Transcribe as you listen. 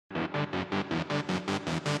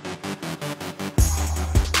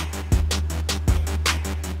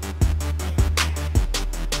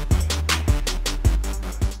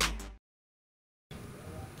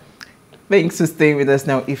Thanks for staying with us.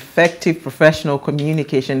 Now, effective professional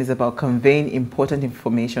communication is about conveying important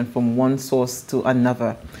information from one source to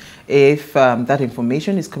another. If that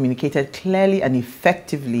information is communicated clearly and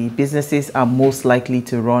effectively, businesses are most likely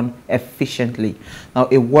to run efficiently. Now,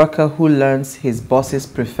 a worker who learns his boss's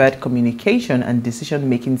preferred communication and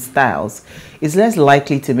decision-making styles is less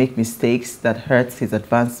likely to make mistakes that hurt his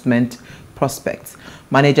advancement prospects.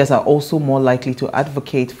 Managers are also more likely to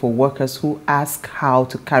advocate for workers who ask how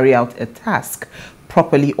to carry out a task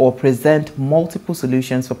properly or present multiple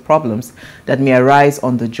solutions for problems that may arise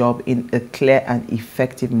on the job in a clear and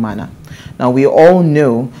effective manner. Now, we all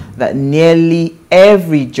know that nearly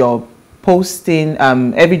every job posting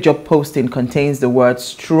contains the word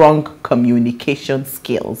strong communication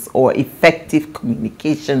skills or effective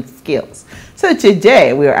communication skills. So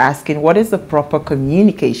today we're asking, what is the proper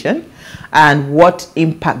communication and what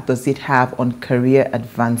impact does it have on career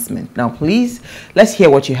advancement? Now, please, let's hear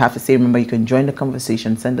what you have to say. Remember, you can join the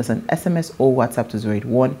conversation. Send us an SMS or WhatsApp to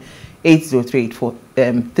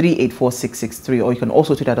 081-80384663, or you can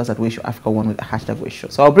also tweet at us at Wayshow Africa 1 with the hashtag Wayshow.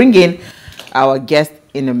 So I'll bring in our guest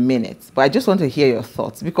in a minute, but I just want to hear your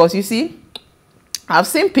thoughts, because you see, I've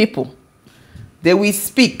seen people, they will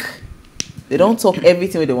speak, they don't talk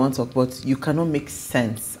everything they want to talk, but you cannot make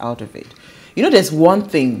sense out of it. You know, there's one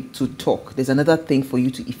thing to talk, there's another thing for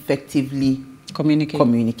you to effectively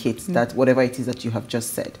communicate that whatever it is that you have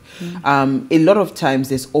just said. A lot of times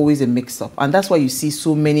there's always a mix-up, and that's why you see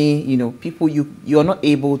so many, you know, people, you're not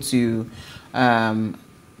able to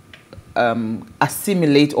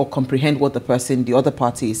assimilate or comprehend what the other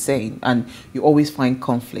party is saying, and you always find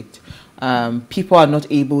conflict. People are not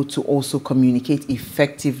able to also communicate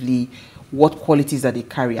effectively what qualities that they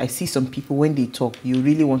carry. I see some people, when they talk, you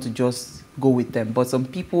really want to just go with them, but some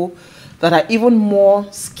people that are even more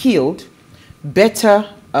skilled, better,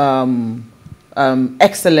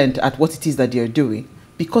 excellent at what it is that they're doing,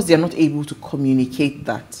 because they're not able to communicate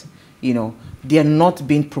that, you know, they're not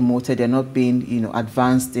being promoted, they're not being, you know,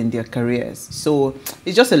 advanced in their careers. So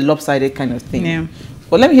it's just a lopsided kind of thing. Yeah.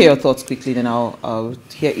 Well, let me hear your thoughts quickly, then I'll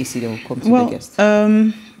hear EC, then we'll come to the guest.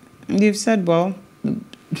 You've said, well,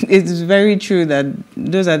 it's very true that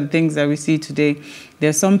those are the things that we see today. There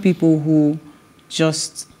are some people who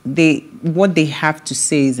just, what they have to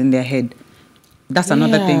say is in their head. That's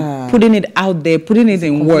another thing. Putting it out there, putting it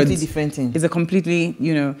in words, different thing. Is a completely,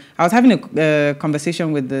 you know. I was having a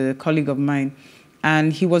conversation with a colleague of mine,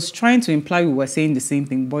 and he was trying to imply we were saying the same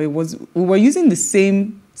thing, but we were using the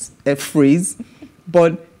same phrase,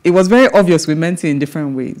 but it was very obvious we meant it in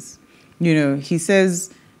different ways. You know, he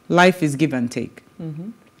says life is give and take.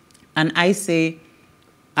 And I say,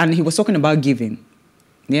 and he was talking about giving.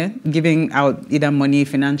 Yeah, giving out either money,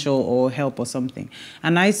 financial, or help or something.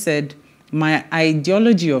 And I said, my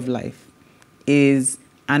ideology of life is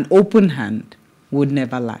an open hand would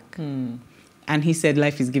never lack. And he said,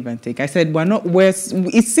 life is give and take. I said,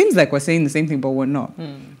 it seems like we're saying the same thing, but we're not.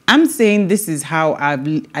 I'm saying this is how I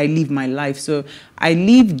live my life. So I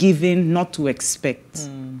live giving not to expect.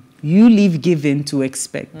 You live giving to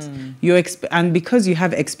expect. And because you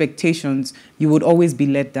have expectations, you would always be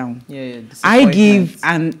let down. I give,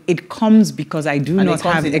 and it comes because I do not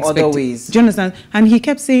have expectations. Do you understand? And he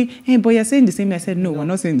kept saying, hey, but you're saying the same thing. I said, no, we're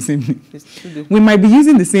not saying the same thing. We might be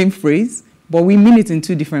using the same phrase, but we mean it in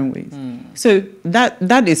two different ways. So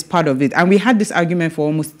that is part of it. And we had this argument for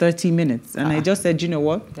almost 30 minutes. And I just said, you know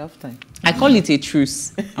what? You have time. I call it a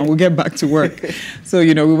truce, and we'll get back to work. So,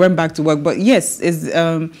 you know, we went back to work. But yes,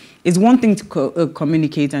 it's one thing to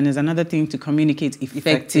communicate, and there's another thing to communicate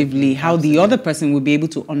effectively, how the other person will be able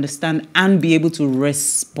to understand and be able to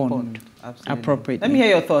respond appropriately. Let me hear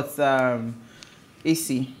your thoughts,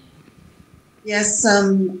 AC. Yes,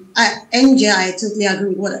 NJ, I totally agree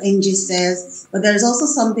with what NJ says, but there's also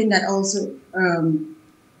something that also,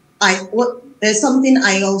 there's something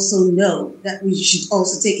I also know that we should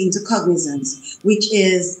also take into cognizance, which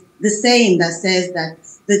is the saying that says that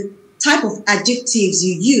the type of adjectives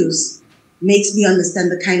you use makes me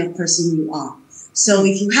understand the kind of person you are. So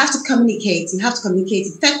if you have to communicate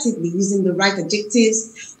effectively using the right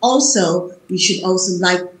adjectives. Also, you should also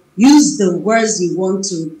use the words you want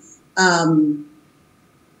to,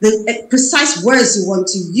 the precise words you want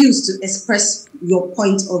to use to express your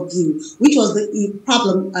point of view, which was the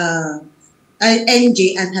problem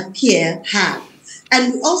NJ and her peer had.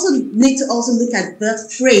 And we also need to also look at the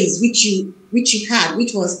phrase which you had,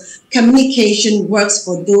 which was communication works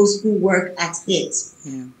for those who work at it.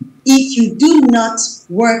 If you do not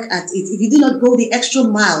work at it, if you do not go the extra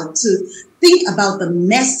mile to think about the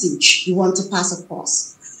message you want to pass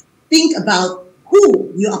across, think about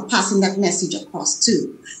who you are passing that message across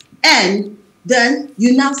to, and Then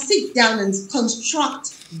you now sit down and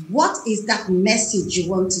construct what is that message you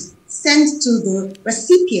want to send to the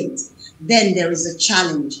recipient. Then there is a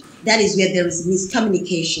challenge. That is where there is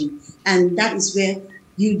miscommunication. And that is where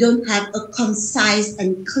you don't have a concise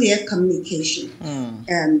and clear communication.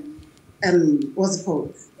 What's it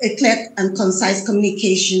called? A clear and concise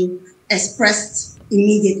communication expressed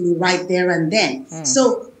immediately right there and then.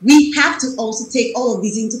 So we have to also take all of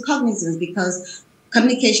these into cognizance, because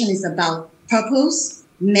communication is about purpose,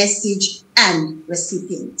 message, and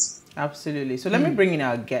recipient. Absolutely. So let me bring in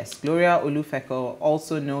our guest. Gloria Olufeko,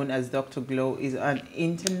 also known as Dr. Glow, is an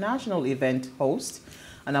international event host,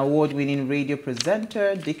 an award-winning radio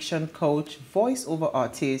presenter, diction coach, voice-over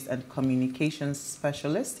artist, and communications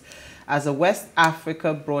specialist. As a West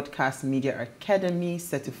Africa Broadcast Media Academy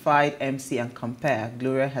certified MC and compare,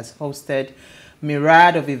 Gloria has hosted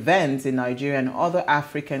myriad of events in Nigeria and other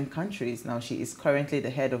African countries. Now, she is currently the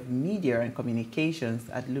head of media and communications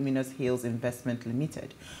at Luminous Hills Investment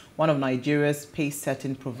Limited, one of Nigeria's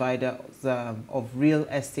pace-setting providers of real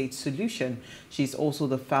estate solution. She's also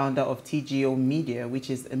the founder of TGO Media, which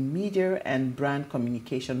is a media and brand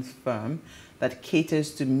communications firm that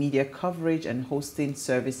caters to media coverage and hosting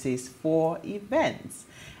services for events.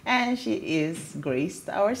 And she is graced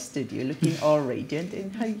our studio, looking all radiant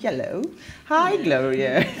in her yellow. Hi,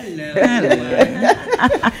 Gloria. Hello.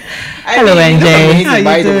 Hello, NJ.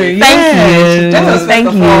 How you doing?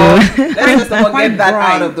 Thank you. Let's first of all get that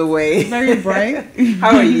out of the way. Very bright.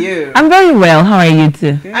 How are you? I'm very well. How are you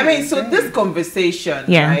too? I mean, so this conversation,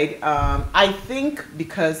 right? I think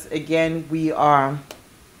because, again, we're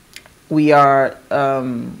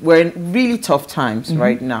in really tough times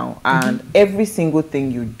right now, and every single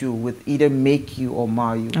thing you do will either make you or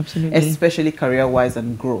mar you. Absolutely. Especially career-wise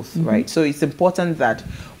and growth, right? So it's important that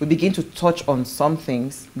we begin to touch on some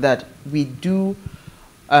things that we do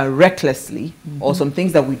recklessly, or some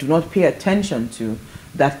things that we do not pay attention to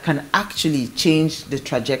that can actually change the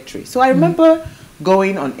trajectory. So I remember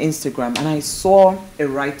going on Instagram and I saw a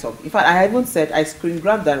write-up. In fact, I even said, I screen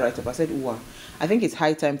grabbed that write-up. I said, wow, I think it's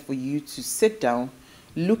high time for you to sit down,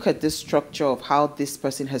 look at the structure of how this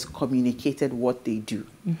person has communicated what they do,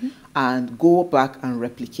 and go back and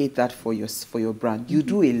replicate that for your brand. You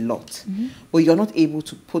do a lot, but you're not able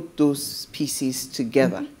to put those pieces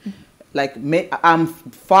together. Like, I'm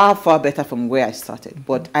far, far better from where I started,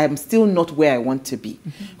 but I'm still not where I want to be.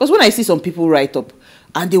 Because when I see some people write up,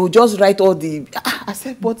 and they will just write all the, I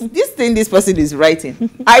said, but this thing this person is writing,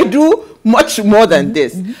 I do much more than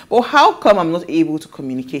this. But how come I'm not able to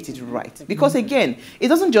communicate it right? Because again, it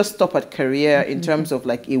doesn't just stop at career in terms of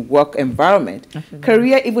like a work environment.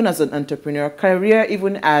 Career even as an entrepreneur, career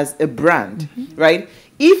even as a brand, right?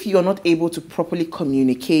 If you're not able to properly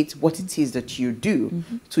communicate what it is that you do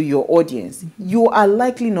to your audience, you are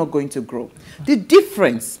likely not going to grow. The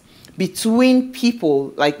difference between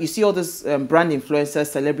people, like you see all these brand influencers,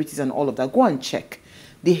 celebrities and all of that, go and check.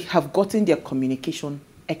 They have gotten their communication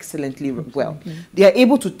excellently well. They are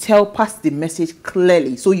able to pass the message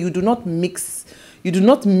clearly. So you do not mix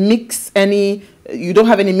any, you don't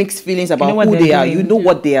have any mixed feelings about who they are. You know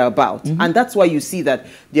what they are about. And that's why you see that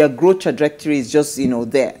their growth trajectory is just,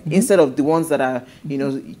 there. Instead of the ones that are,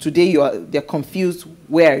 today they're confused,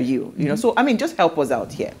 where are you? So, I mean, just help us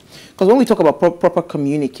out here. Because when we talk about proper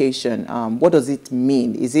communication, what does it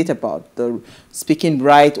mean? Is it about the speaking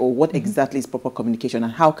right, or what exactly is proper communication,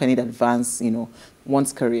 and how can it advance,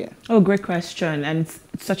 one's career? Oh, great question. And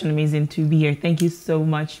it's such an amazing to be here. Thank you so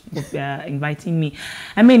much for inviting me.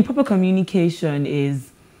 I mean, proper communication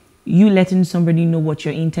is you letting somebody know what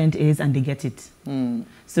your intent is and they get it.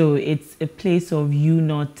 So it's a place of you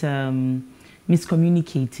not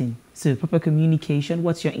miscommunicating. So proper communication,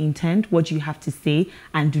 what's your intent, what you have to say,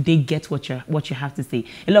 and do they get what you have to say?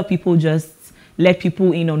 A lot of people just let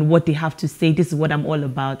people in on what they have to say. This is what I'm all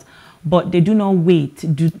about. But they do not wait.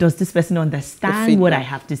 Does this person understand what I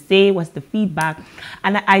have to say? What's the feedback?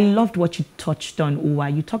 And I loved what you touched on,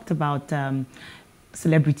 Uwa. You talked about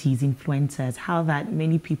celebrities, influencers, how that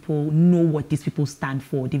many people know what these people stand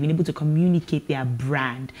for. They've been able to communicate their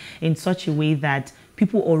brand in such a way that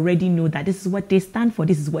people already know that this is what they stand for,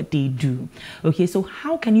 this is what they do. Okay, so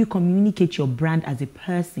how can you communicate your brand as a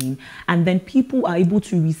person, and then people are able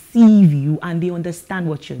to receive you and they understand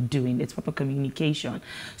what you're doing? It's proper communication.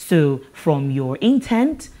 So from your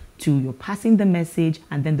intent to your passing the message,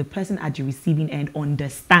 and then the person at the receiving end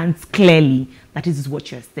understands clearly that this is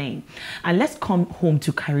what you're saying. And let's come home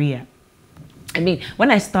to career. I mean, when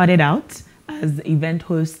I started out, as event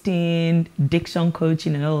hosting, diction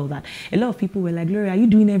coaching, and all of that, a lot of people were like, Gloria, are you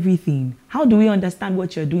doing everything? How do we understand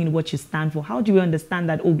what you're doing, what you stand for? How do we understand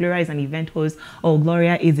that, oh, Gloria is an event host, or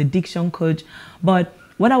Gloria is a diction coach? But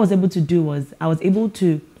what I was able to do was I was able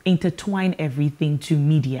to intertwine everything to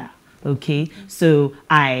media. Okay, so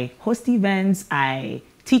I host events, I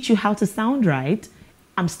teach you how to sound right.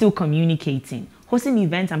 I'm still communicating. Hosting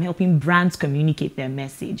events, I'm helping brands communicate their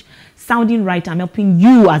message. Sounding right, I'm helping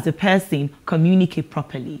you as a person communicate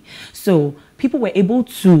properly. So people were able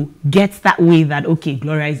to get that way that, okay,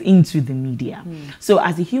 Gloria is into the media. So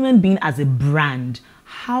as a human being, as a brand,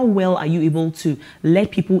 how well are you able to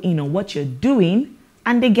let people in on what you're doing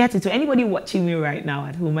and they get it? So anybody watching me right now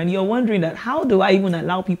at home and you're wondering that, how do I even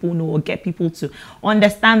allow people to know or get people to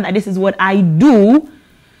understand that this is what I do?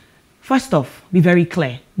 First off, be very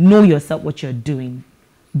clear. Know yourself, what you're doing.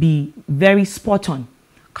 Be very spot on.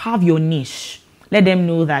 Carve your niche. Let them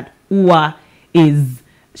know that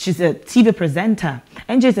she's a TV presenter.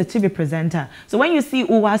 NJ is a TV presenter. So when you see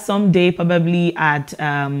Uwa someday probably at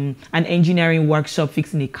an engineering workshop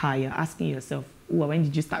fixing a car, you're asking yourself, Uwa, when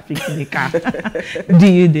did you start fixing the car? Do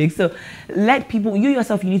you dig? So let people, you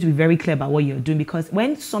yourself, you need to be very clear about what you're doing, because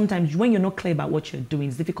sometimes when you're not clear about what you're doing,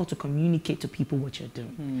 it's difficult to communicate to people what you're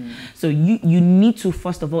doing. So you need to,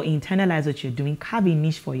 first of all, internalize what you're doing, carve a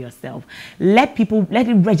niche for yourself. Let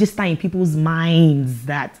it register in people's minds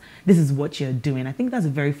that this is what you're doing. I think that's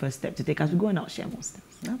the very first step to take as we go and I'll share more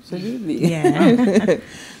steps. Absolutely. Yeah.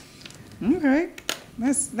 Okay.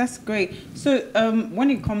 That's great. So when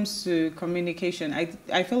it comes to communication,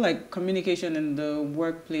 I feel like communication in the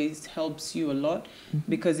workplace helps you a lot,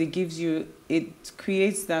 because it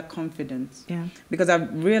creates that confidence. Yeah. Because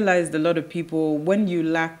I've realized a lot of people, when you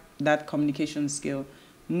lack that communication skill,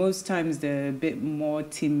 most times they're a bit more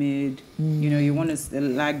timid. You know, you want to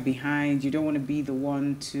lag behind. You don't want to be the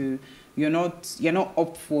one to. You're not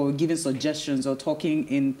up for giving suggestions or talking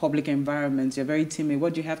in public environments. You're very timid.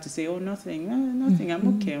 What do you have to say? Oh, nothing. Nothing.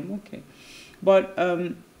 I'm okay. But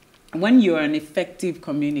when you're an effective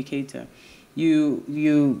communicator,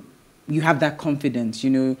 you have that confidence, you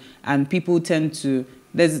know, and people tend to.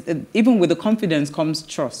 Even with the confidence comes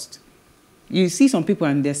trust. You see some people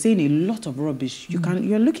and they're saying a lot of rubbish.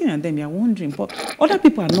 You're looking at them. You're wondering, but other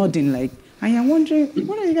people are nodding like. And you're wondering,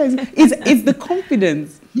 what are you guys? It's the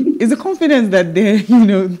confidence. It's the confidence that they're, you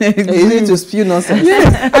know, you need to spew nonsense.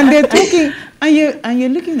 Yes, and they're talking, and you're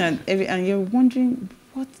looking at and you're wondering,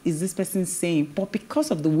 what is this person saying? But because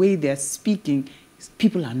of the way they're speaking,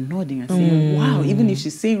 people are nodding and saying, wow, even if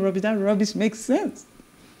she's saying rubbish, that rubbish makes sense.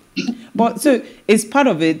 But so it's part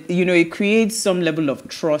of it, you know, it creates some level of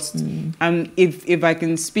trust. And if I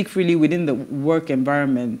can speak freely within the work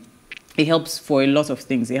environment, it helps for a lot of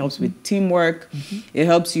things. It helps with teamwork. It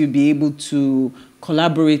helps you be able to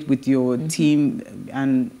collaborate with your team,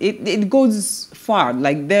 and it goes far.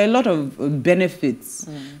 Like, there are a lot of benefits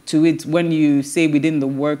to it when you say within the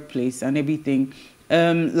workplace and everything.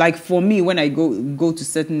 Like for me, when I go to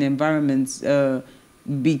certain environments,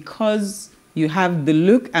 because you have the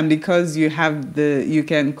look and because you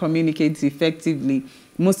can communicate effectively.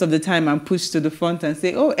 Most of the time, I'm pushed to the front and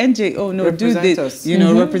say, "Oh, NJ, oh no, do this." You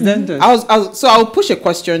know, represent us. So I'll push a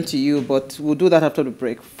question to you, but we'll do that after the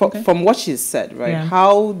break. Okay. From what she said, right? Yeah.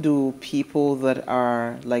 How do people that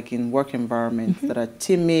are like in work environments that are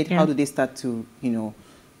timid, how do they start to, you know,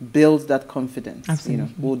 build that confidence? Absolutely. You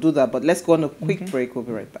know, we'll do that, but let's go on a quick break. We'll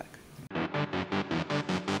be right back.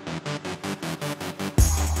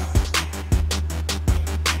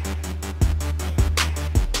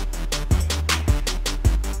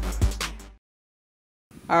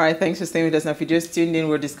 All right, thanks for staying with us. Now, if you just tuned in,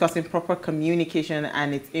 we're discussing proper communication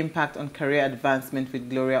and its impact on career advancement with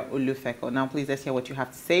Gloria Olufeko. Now, please, let's hear what you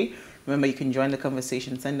have to say. Remember, you can join the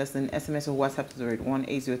conversation. Send us an SMS or WhatsApp to the rate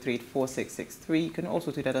 1-803-84663. You can also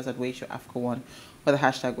tweet at us at Wayshow Africa1 or the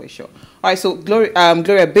hashtag Wayshow. All right, so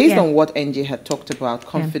Gloria, based on what NJ had talked about,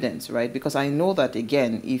 confidence, right? Because I know that,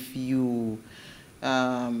 again, if you're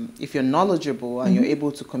knowledgeable and you're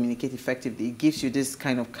able to communicate effectively, it gives you this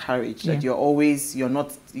kind of courage that you're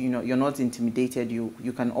not intimidated.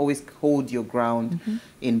 You can always hold your ground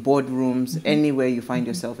in boardrooms, anywhere you find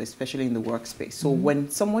yourself, especially in the workspace. So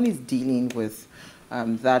when someone is dealing with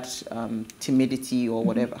that timidity or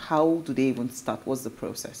whatever, how do they even start? What's the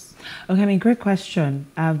process? Okay, I mean, great question.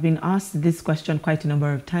 I've been asked this question quite a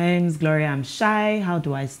number of times. Gloria, I'm shy. How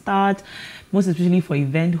do I start? Most especially for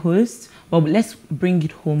event hosts. But let's bring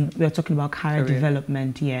it home. We're talking about career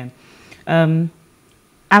development here.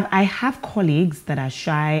 I have colleagues that are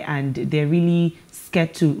shy and they're really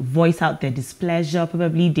scared to voice out their displeasure.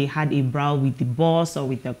 Probably they had a brawl with the boss or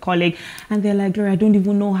with their colleague, and they're like, Gloria, I don't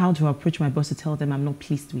even know how to approach my boss to tell them I'm not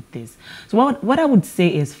pleased with this. So what I would say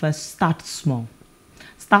is, first, start small.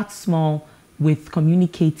 Start small with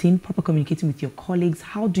communicating, proper communicating with your colleagues.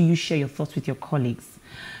 How do you share your thoughts with your colleagues?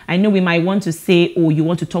 I know we might want to say, oh, you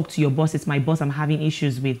want to talk to your boss. It's my boss I'm having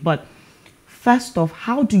issues with. But first off,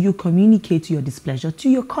 how do you communicate your displeasure to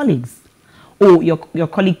your colleagues? Or your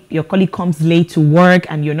colleague comes late to work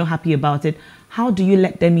and you're not happy about it. How do you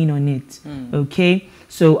let them in on it? Okay?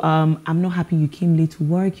 So I'm not happy you came late to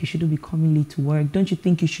work. You shouldn't be coming late to work. Don't you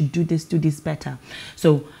think you should do this better?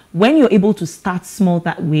 So when you're able to start small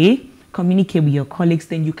that way, communicate with your colleagues,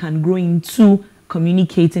 then you can grow into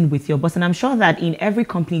communicating with your boss. And I'm sure that in every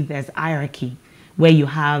company there's hierarchy, where you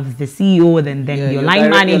have the CEO, then your line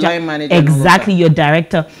manager, exactly, your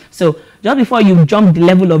director. So just before you jump the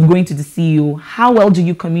level of going to the CEO, how well do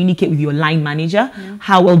you communicate with your line manager?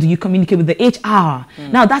 How well do you communicate with the HR?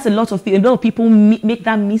 Now, that's a lot of people make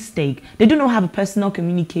that mistake. They do not have a personal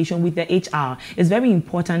communication with the HR. It's very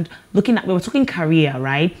important. We were talking career,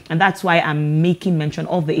 right? And that's why I'm making mention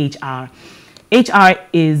of the HR. HR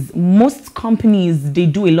is, most companies, they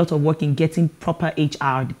do a lot of work in getting proper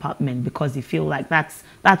HR department because they feel like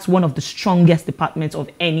that's one of the strongest departments of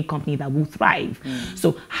any company that will thrive.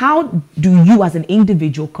 So how do you as an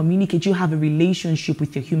individual communicate? You have a relationship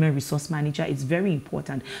with your human resource manager. It's very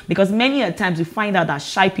important because many a times we find out that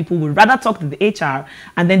shy people would rather talk to the HR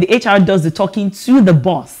and then the HR does the talking to the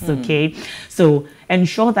boss, okay? So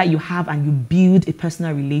ensure that you have and you build a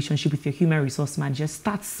personal relationship with your human resource manager.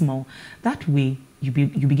 Start small. That way, you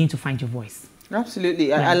begin to find your voice. Absolutely.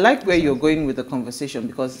 Yeah. I like where you're going with the conversation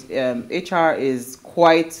because HR is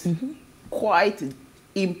quite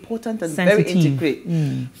important and sensitive, very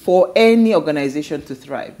integrate for any organization to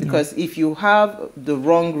thrive. Because if you have the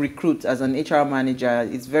wrong recruit as an HR manager,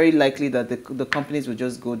 it's very likely that the companies will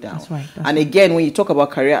just go down. That's right. And again, when you talk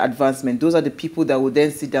about career advancement, those are the people that will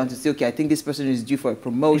then sit down to say, okay, I think this person is due for a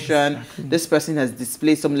promotion. Exactly. This person has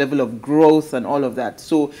displayed some level of growth and all of that.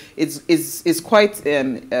 So it's quite,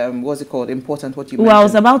 what's it called, important what you mentioned. Well, I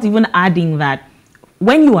was about even adding that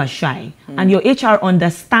when you are shy and your HR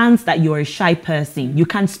understands that you're a shy person, you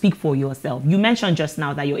can't speak for yourself. You mentioned just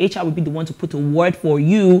now that your HR will be the one to put a word for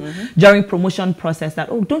you during promotion process that,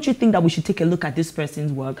 oh, don't you think that we should take a look at this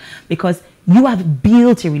person's work? Because you have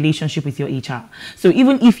built a relationship with your HR. So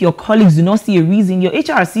even if your colleagues do not see a reason, your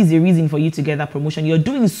HR sees a reason for you to get that promotion. You're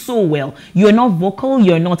doing so well. You're not vocal,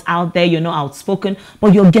 you're not out there, you're not outspoken,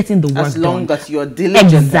 but you're getting the work done. As long as you're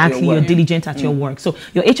diligent exactly, at your work. you're diligent at your work. So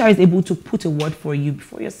your HR is able to put a word for you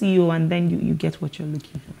before your CEO, and then you get what you're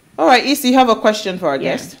looking for. All right, Isi, you have a question for our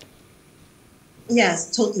guest?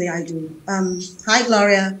 Yes, totally, I do. Hi,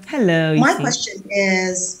 Gloria. Hello, My Isi. question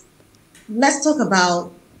is, let's talk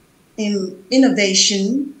about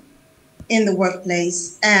innovation in the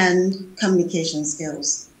workplace and communication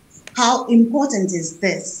skills. How important is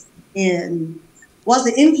this what's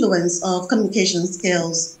the influence of communication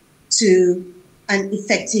skills to an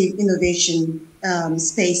effective innovation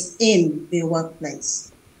space in the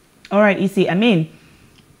workplace? All right, Isi, I mean,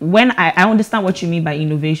 when I understand what you mean by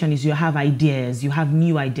innovation is you have ideas, you have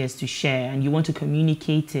new ideas to share and you want to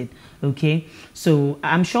communicate it, okay? So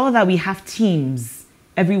I'm sure that we have teams.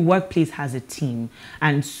 Every workplace has a team.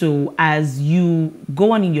 And so as you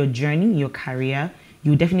go on in your journey, in your career,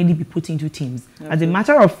 you'll definitely be put into teams. Okay. As a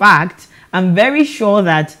matter of fact, I'm very sure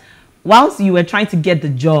that whilst you were trying to get the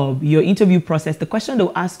job, your interview process, the question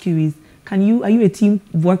they'll ask you is, are you a team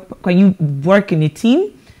work? Can you work in a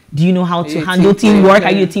team? Do you know how to handle teamwork?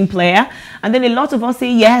 Are you a team player? And then a lot of us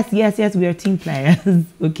say, yes, we are team players.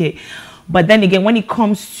 Okay. But then again, when it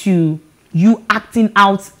comes to you acting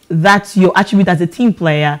out that's your attribute as a team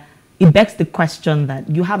player, it begs the question that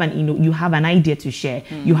you have an idea to share.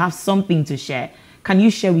 You have something to share. Can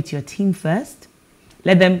you share with your team first?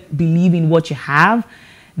 Let them believe in what you have.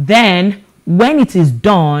 Then when it is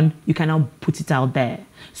done, you can now put it out there.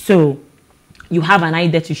 So you have an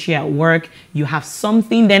idea to share at work. You have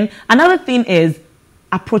something. Then another thing is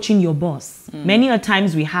approaching your boss. Many a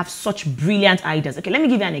times we have such brilliant ideas. Okay, let me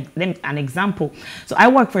give you an example. So I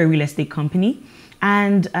work for a real estate company,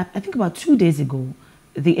 and I think about 2 days ago,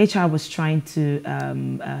 the HR was trying to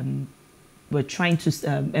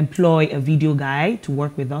employ a video guy to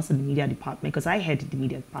work with us in the media department because I headed the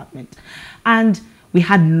media department, and we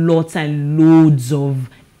had lots and loads of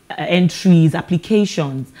entries,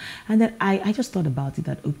 applications. And then I just thought about it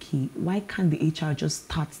that, okay, why can't the HR just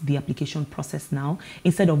start the application process now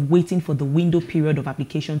instead of waiting for the window period of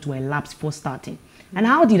application to elapse before starting? And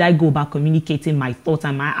how did I go about communicating my thoughts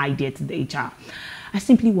and my idea to the HR? I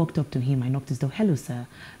simply walked up to him. I knocked his door. Hello, sir.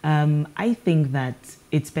 I think that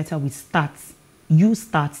it's better you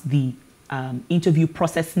start the interview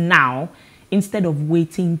process now instead of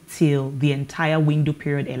waiting till the entire window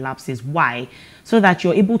period elapses. Why? So that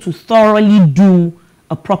you're able to thoroughly do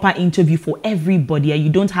a proper interview for everybody, and you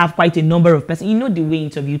don't have quite a number of persons. You know the way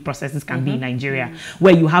interview processes can be in Nigeria,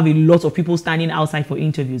 where you have a lot of people standing outside for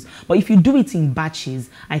interviews. But if you do it in batches,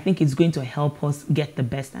 I think it's going to help us get the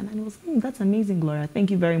best. And I was, that's amazing, Gloria.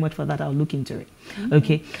 Thank you very much for that. I'll look into it.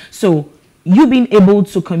 Okay. So you being able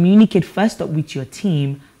to communicate first up with your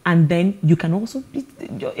team, and then you can also,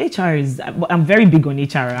 your HR is, I'm very big on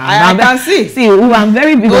HR. I can see. See, I'm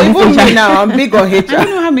very big on HR. Me now, I'm big on HR. I don't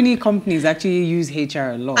know how many companies actually use HR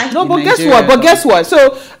a lot. No, but guess what?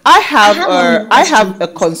 So I have a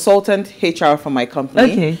consultant HR for my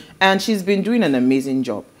company, okay, and she's been doing an amazing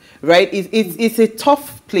job. Right? It's a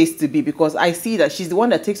tough place to be, because I see that she's the one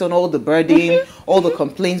that takes on all the burden, all the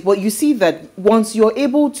complaints. But you see that once you're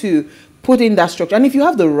able to put in that structure, and if you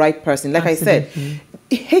have the right person, like absolutely, I said,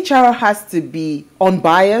 HR has to be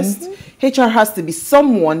unbiased. HR has to be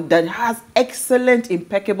someone that has excellent,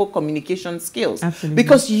 impeccable communication skills. Absolutely.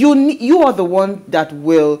 Because you are the one that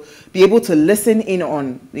will be able to listen in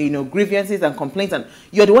on grievances and complaints, and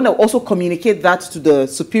you're the one that will also communicate that to the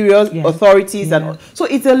superior authorities, and so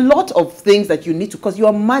it's a lot of things that you need to, because you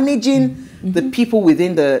are managing the people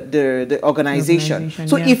within the organization.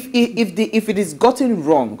 So if it is gotten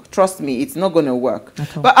wrong, trust me, it's not going to work.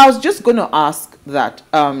 But I was just going to ask that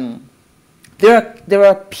there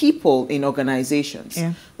are people in organizations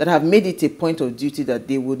that have made it a point of duty that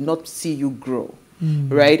they would not see you grow,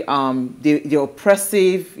 right? They're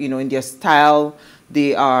oppressive, in their style.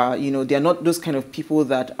 They are, they are not those kind of people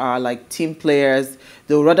that are like team players.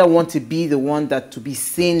 They'll rather want to be the one to be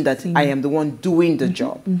seen that I am the one doing the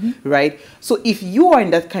job, right? So if you are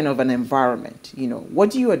in that kind of an environment,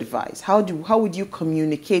 what do you advise? How would you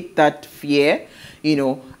communicate that fear,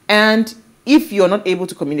 and if you're not able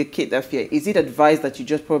to communicate that fear, is it advised that you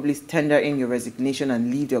just probably tender in your resignation and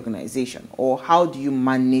leave the organization? Or how do you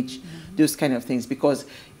manage those kind of things? Because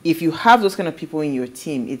if you have those kind of people in your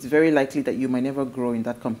team, it's very likely that you might never grow in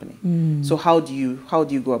that company. So how do you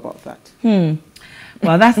go about that?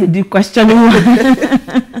 Well, that's a deep question.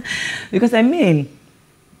 Because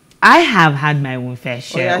I have had my own fair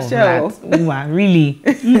share of that. Really,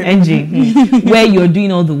 NG, where you're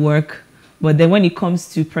doing all the work, but then when it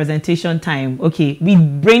comes to presentation time, okay, we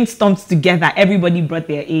brainstormed together. Everybody brought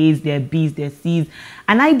their A's, their B's, their C's.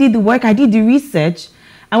 And I did the work, I did the research.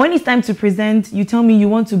 And when it's time to present, you tell me you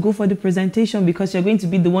want to go for the presentation because you're going to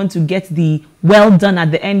be the one to get the well done at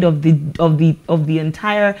the end of the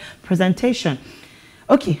entire presentation.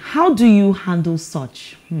 Okay, how do you handle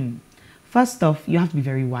such? First off, you have to be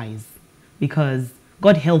very wise, because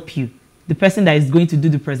God help you, the person that is going to do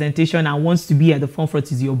the presentation and wants to be at the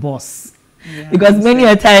forefront is your boss. Because many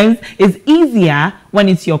a times it's easier when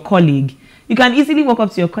it's your colleague. You can easily walk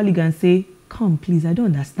up to your colleague and say, come, please, I don't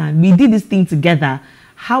understand. We did this thing together.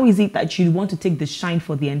 How is it that you want to take the shine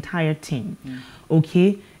for the entire team?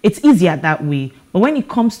 Okay? It's easier that way. But when it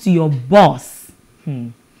comes to your boss,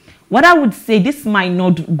 what I would say, this might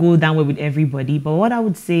not go down well with everybody, but what I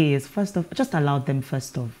would say is, first off, just allow them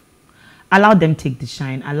first off. Allow them take the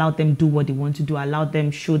shine. Allow them do what they want to do. Allow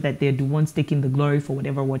them show that they're the ones taking the glory for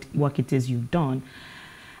whatever work it is you've done.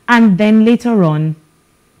 And then later on,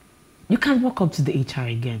 you can walk up to the HR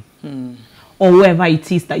again. Or whoever it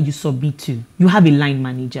is that you submit to. You have a line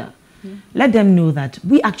manager. Let them know that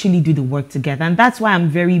we actually do the work together. And that's why I'm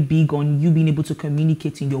very big on you being able to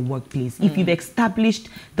communicate in your workplace. If you've established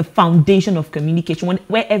the foundation of communication,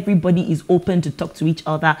 where everybody is open to talk to each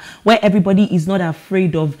other, where everybody is not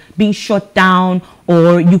afraid of being shut down,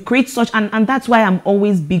 or you create such, and that's why I'm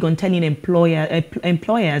always big on telling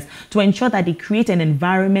employers to ensure that they create an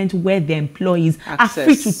environment where the employees are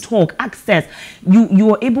free to talk, access.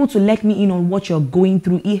 You are able to let me in on what you're going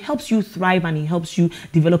through. It helps you thrive and it helps you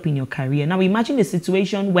develop in your career. Now imagine a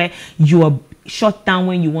situation where you are shut down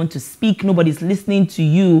when you want to speak, nobody's listening to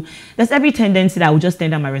you. There's every tendency that I will just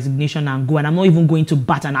tender my resignation and go, and I'm not even going to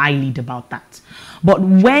bat an eyelid about that. But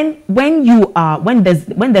when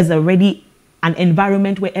there's already an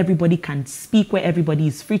environment where everybody can speak, where everybody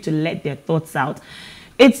is free to let their thoughts out,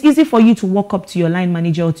 it's easy for you to walk up to your line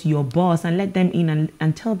manager or to your boss and let them in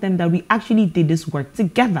and tell them that we actually did this work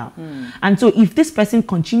together. And so if this person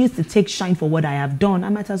continues to take shine for what I have done, I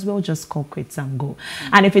might as well just call quits and go.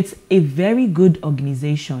 And if it's a very good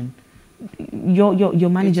organization, your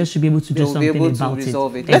manager should be able to do something about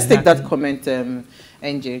it. Let's take that comment,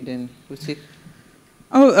 NJ, then we'll take.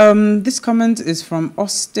 Oh, this comment is from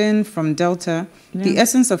Austin from Delta. Yeah. The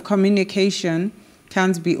essence of communication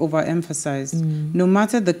can't be overemphasized. No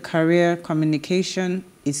matter the career, communication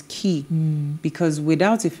is key because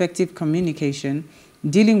without effective communication,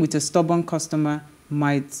 dealing with a stubborn customer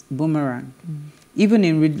might boomerang. Even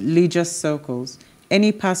in religious circles,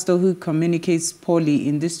 any pastor who communicates poorly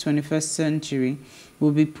in this 21st century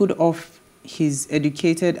will be put off his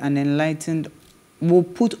educated and enlightened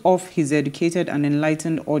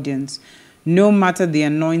audience, no matter the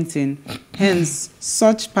anointing. Hence,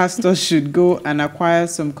 such pastors should go and acquire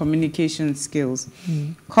some communication skills.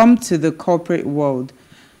 Come to the corporate world.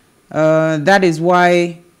 That is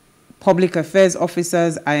why public affairs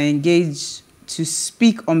officers are engaged to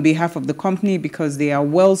speak on behalf of the company because they are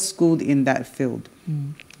well schooled in that field.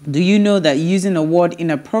 Do you know that using a word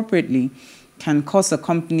inappropriately can cause a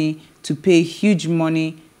company to pay huge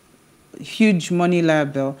money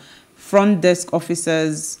liable? Front desk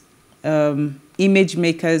officers, image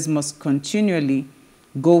makers must continually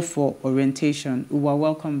go for orientation. Uwa,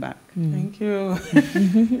 welcome back. Thank you.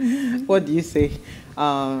 What do you say?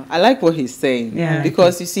 I like what he's saying. Yeah,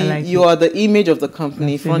 because you see, you are the image of the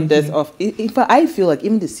company, front desk of. In fact, I feel like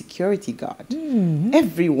even the security guard,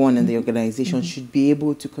 everyone in the organization should be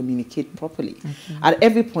able to communicate properly at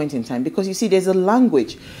every point in time. Because you see, there's a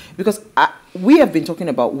language. Because we have been talking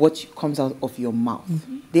about what comes out of your mouth.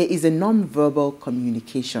 There is a non-verbal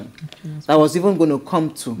communication that I was even going to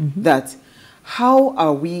come to. That how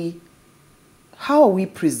are we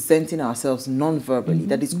presenting ourselves non-verbally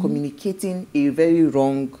that is communicating a very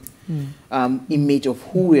wrong image of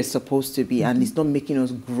who we're supposed to be and it's not making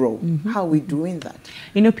us grow? How are we doing that?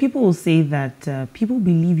 You know, people will say that people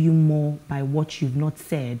believe you more by what you've not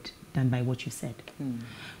said than by what you said.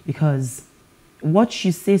 Because what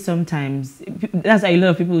you say sometimes, that's why a lot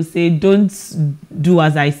of people say, don't do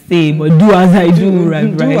as I say, but do as I do,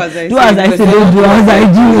 right? Do as I say, don't do as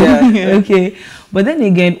I do. Yeah. Okay. But then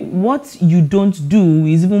again, what you don't do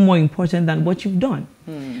is even more important than what you've done.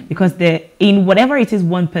 Because in whatever it is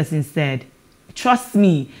one person said, trust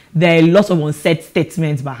me, there are lots of unsaid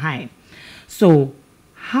statements behind. So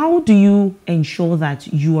how do you ensure that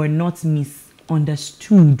you are not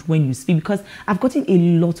misunderstood when you speak? Because I've gotten a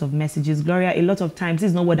lot of messages, Gloria, a lot of times, this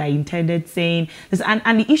is not what I intended saying.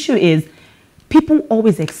 And the issue is, people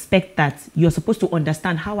always expect that you're supposed to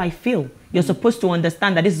understand how I feel. You're supposed to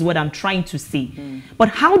understand that this is what I'm trying to say. But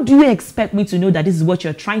how do you expect me to know that this is what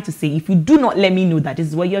you're trying to say if you do not let me know that this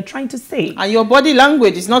is what you're trying to say? And your body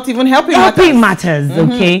language is not even helping matters,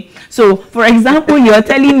 okay? So, for example, you're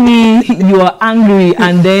telling me you are angry,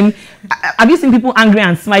 and then have you seen people angry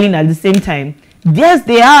and smiling at the same time? Yes,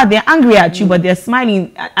 they're angry at you, but they're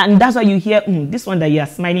smiling, and that's why you hear this one that you're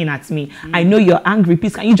smiling at me. I know you're angry.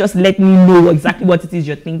 Please, can you just let me know exactly what it is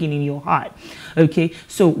you're thinking in your heart? Okay,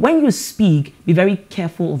 so when you speak, be very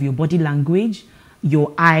careful of your body language,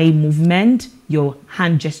 your eye movement, your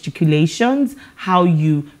hand gesticulations, how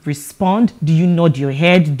you respond. Do you nod your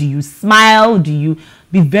head? Do you smile? Do you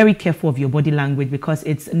be very careful of your body language, because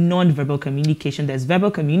it's non-verbal communication. There's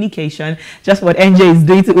verbal communication, just what NJ is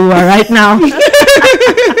doing to Uwa right now.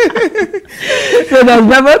 So there's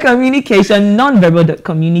verbal communication, non-verbal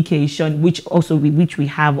communication, which we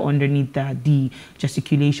have underneath the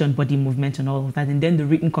gesticulation, body movement, and all of that. And then the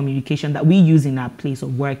written communication that we use in our place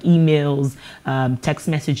of work, emails, text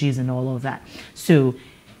messages, and all of that. So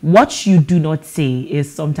what you do not say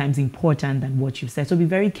is sometimes important than what you said. So be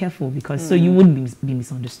very careful, because so you wouldn't be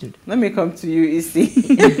misunderstood. Let me come to you, Isi.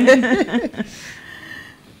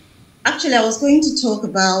 Actually, I was going to talk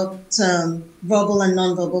about verbal and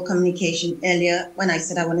non-verbal communication earlier when I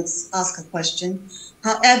said I wanted to ask a question.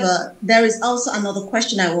 However, there is also another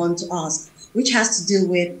question I want to ask, which has to do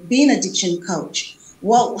with being a diction coach.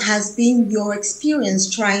 What has been your experience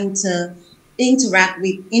trying to interact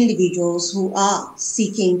with individuals who are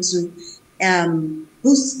seeking to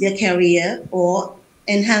boost their career or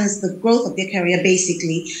enhance the growth of their career,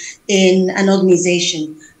 basically, in an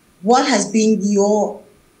organization? What has been your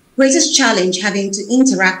greatest challenge having to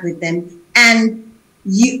interact with them, and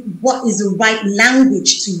what is the right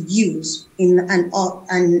language to use in an office,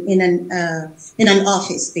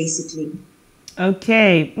 basically?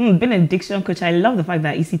 Okay, being a diction coach, I love the fact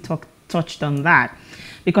that Isi touched on that,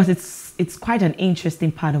 because it's quite an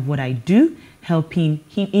interesting part of what I do, helping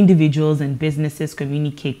individuals and businesses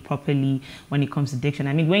communicate properly when it comes to diction.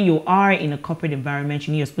 I mean, when you are in a corporate environment,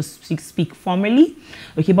 you're supposed to speak formally,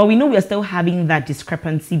 okay, but we know we're still having that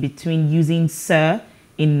discrepancy between using sir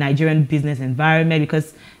in Nigerian business environment,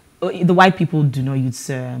 because the white people do not use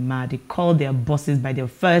sir, ma. They call their bosses by their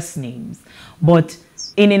first names. But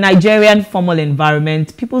in a Nigerian formal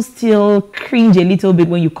environment, people still cringe a little bit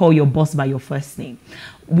when you call your boss by your first name.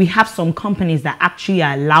 We have some companies that actually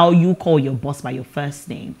allow you call your boss by your first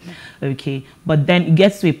name, okay? But then it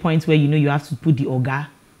gets to a point where, you know, you have to put the Oga,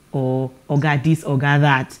 or Oga this, Oga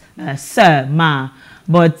that, sir, ma.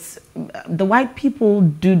 But the white people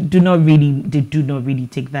do not really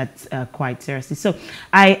take that quite seriously. So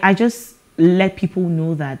I just let people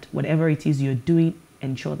know that whatever it is you're doing,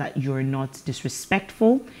 ensure that you're not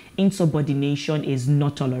disrespectful. Insubordination is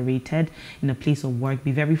not tolerated in a place of work.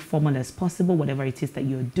 Be very formal as possible, whatever it is that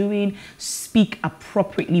you're doing. Speak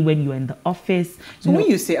appropriately when you're in the office. So when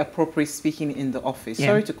you say appropriate speaking in the office,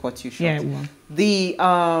 sorry to cut you short. Well, the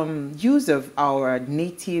use of our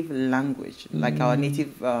native language, like our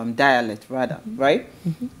native dialect rather, right?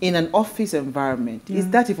 In an office environment, is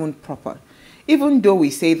that even proper? Even though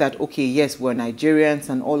we say that, okay, yes, we're Nigerians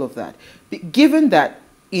and all of that, given that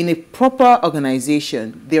in a proper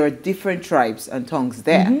organization, there are different tribes and tongues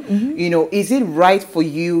there, you know, is it right for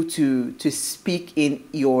you to speak in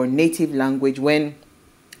your native language when,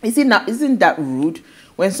 isn't that rude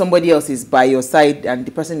when somebody else is by your side and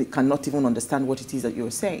the person cannot even understand what it is that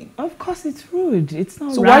you're saying? Of course it's rude. It's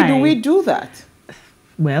not so right. Why do we do that?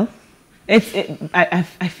 Well, I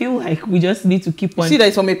feel like we just need to keep on. See that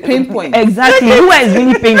it's from a pain point. Exactly. Who is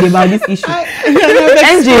really pained about this issue?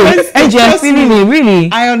 NJ, I'm feeling it, really.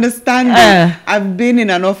 I understand it. I've been in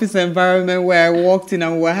an office environment where I walked in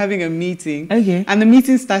and we were having a meeting. Okay. And the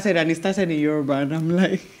meeting started and it started in Yoruba. And I'm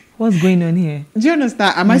like, what's going on here? do you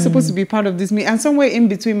understand? Am I supposed to be part of this meeting? And somewhere in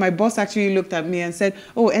between, my boss actually looked at me and said,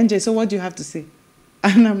 oh, NJ, so what do you have to say?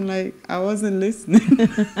 And I'm like, I wasn't listening.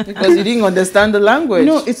 Because you didn't understand the language.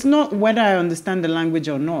 No, it's not whether I understand the language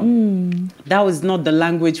or not. That was not the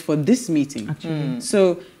language for this meeting. Actually.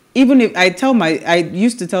 So even if I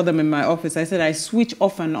used to tell them in my office, I said I switch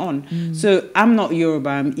off and on. So I'm not Yoruba,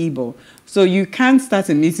 I'm Igbo. So you can't start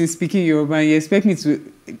a meeting speaking Yoruba and you expect me to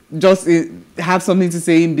just have something to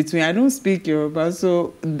say in between. I don't speak Yoruba.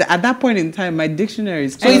 So at that point in time, my dictionary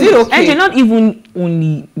is... So is it okay? And you're not even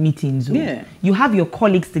only meetings. Yeah. You have your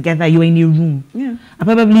colleagues together, you're in a room. Yeah. And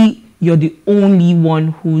probably you're the only one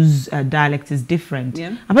whose dialect is different. Yeah.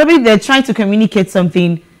 And probably they're trying to communicate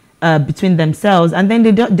something between themselves, and then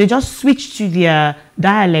they just switch to their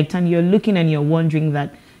dialect, and you're looking and you're wondering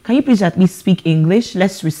that, can you please at least speak English?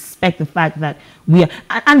 Let's respect the fact that we are,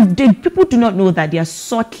 and people do not know that they are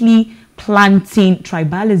subtly planting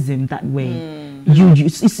tribalism that way.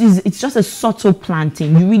 It's just a subtle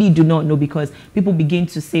planting. You really do not know, because people begin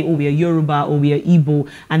to say, oh, we are Yoruba or we are Igbo,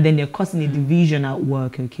 and then they're causing a division at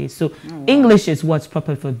work. Okay, so English is what's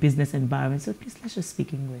proper for business environment. So please, let's just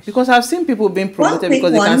speak English. Because I've seen people being promoted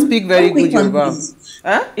because they can speak very good Yoruba.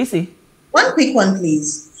 Easy. One quick one,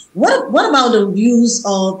 please. What about the use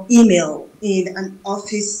of email in an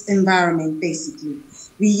office environment, basically?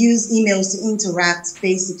 We use emails to interact,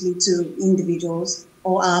 basically, to individuals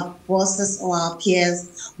or our bosses or our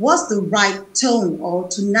peers. What's the right tone or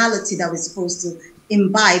tonality that we're supposed to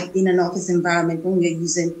imbibe in an office environment when we're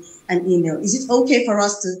using an email? Is it okay for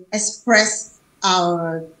us to express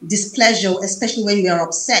our displeasure, especially when we are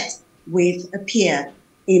upset with a peer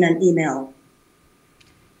in an email?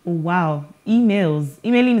 Wow,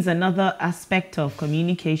 emailing is another aspect of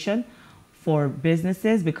communication for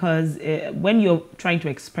businesses, because when you're trying to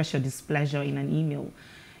express your displeasure in an email,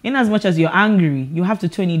 in as much as you're angry, you have to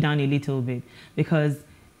tone it down a little bit, because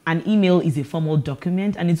an email is a formal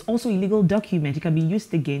document and it's also a legal document. It can be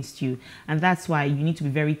used against you, and that's why you need to be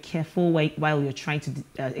very careful while you're trying to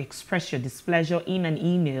express your displeasure in an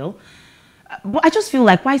email. But I just feel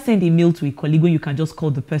like, why send a mail to a colleague when you can just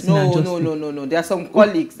call the person and just... No. There are some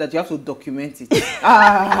colleagues that you have to document it.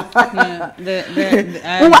 I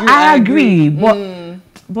agree.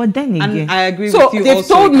 But then again... And I agree so with you. They've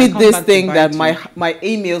also, told me this thing that my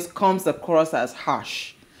emails comes across as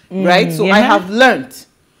harsh, right? So I have learned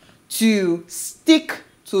to stick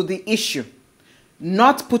to the issue,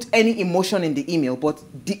 not put any emotion in the email, but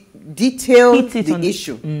detail the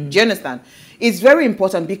issue. Do you understand? It's very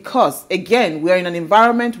important, because again, we are in an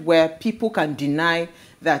environment where people can deny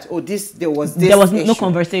that, oh, there was issue. No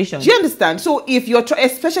conversation. Do you understand? So if you're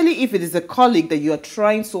especially if it is a colleague that you are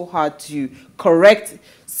trying so hard to correct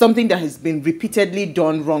something that has been repeatedly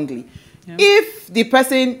done wrongly, if the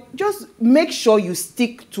person, just make sure you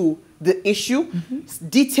stick to the issue,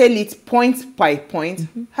 detail it point by point.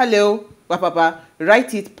 Hello,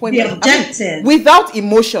 write it point by point. Without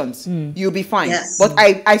emotions, you'll be fine. Yes. But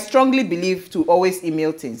I strongly believe to always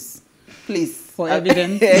email things, please. For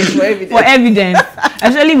evidence. For evidence. For evidence.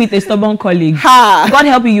 Especially with a stubborn colleague. Ha! God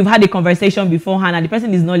help you, you've had a conversation beforehand and the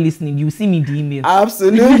person is not listening. You see me the email.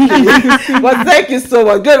 Absolutely. But thank you so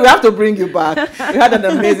much. Good. We have to bring you back. We had an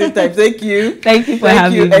amazing time. Thank you. Thank you for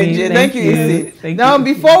having me. NJ. Thank you, Izzy. Now,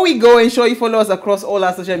 before we go, ensure you follow us across all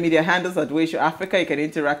our social media handles at Wayshow Africa. You can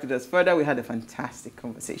interact with us further. We had a fantastic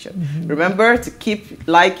conversation. Remember to keep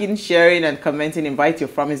liking, sharing, and commenting. Invite your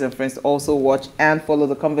families and friends to also watch and follow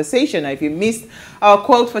the conversation. Now, if you missed our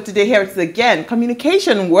quote for today, here it is again.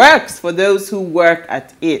 Communication works for those who work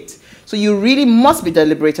at it. So you really must be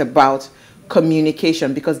deliberate about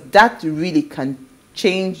communication, because that really can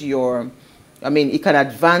change your, it can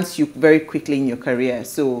advance you very quickly in your career.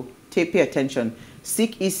 So pay attention.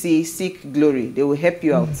 Seek EC, seek Glory. They will help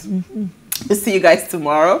you out. We'll see you guys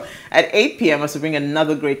tomorrow at 8 p.m. as we bring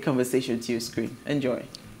another great conversation to your screen. Enjoy.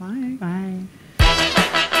 Bye. Bye.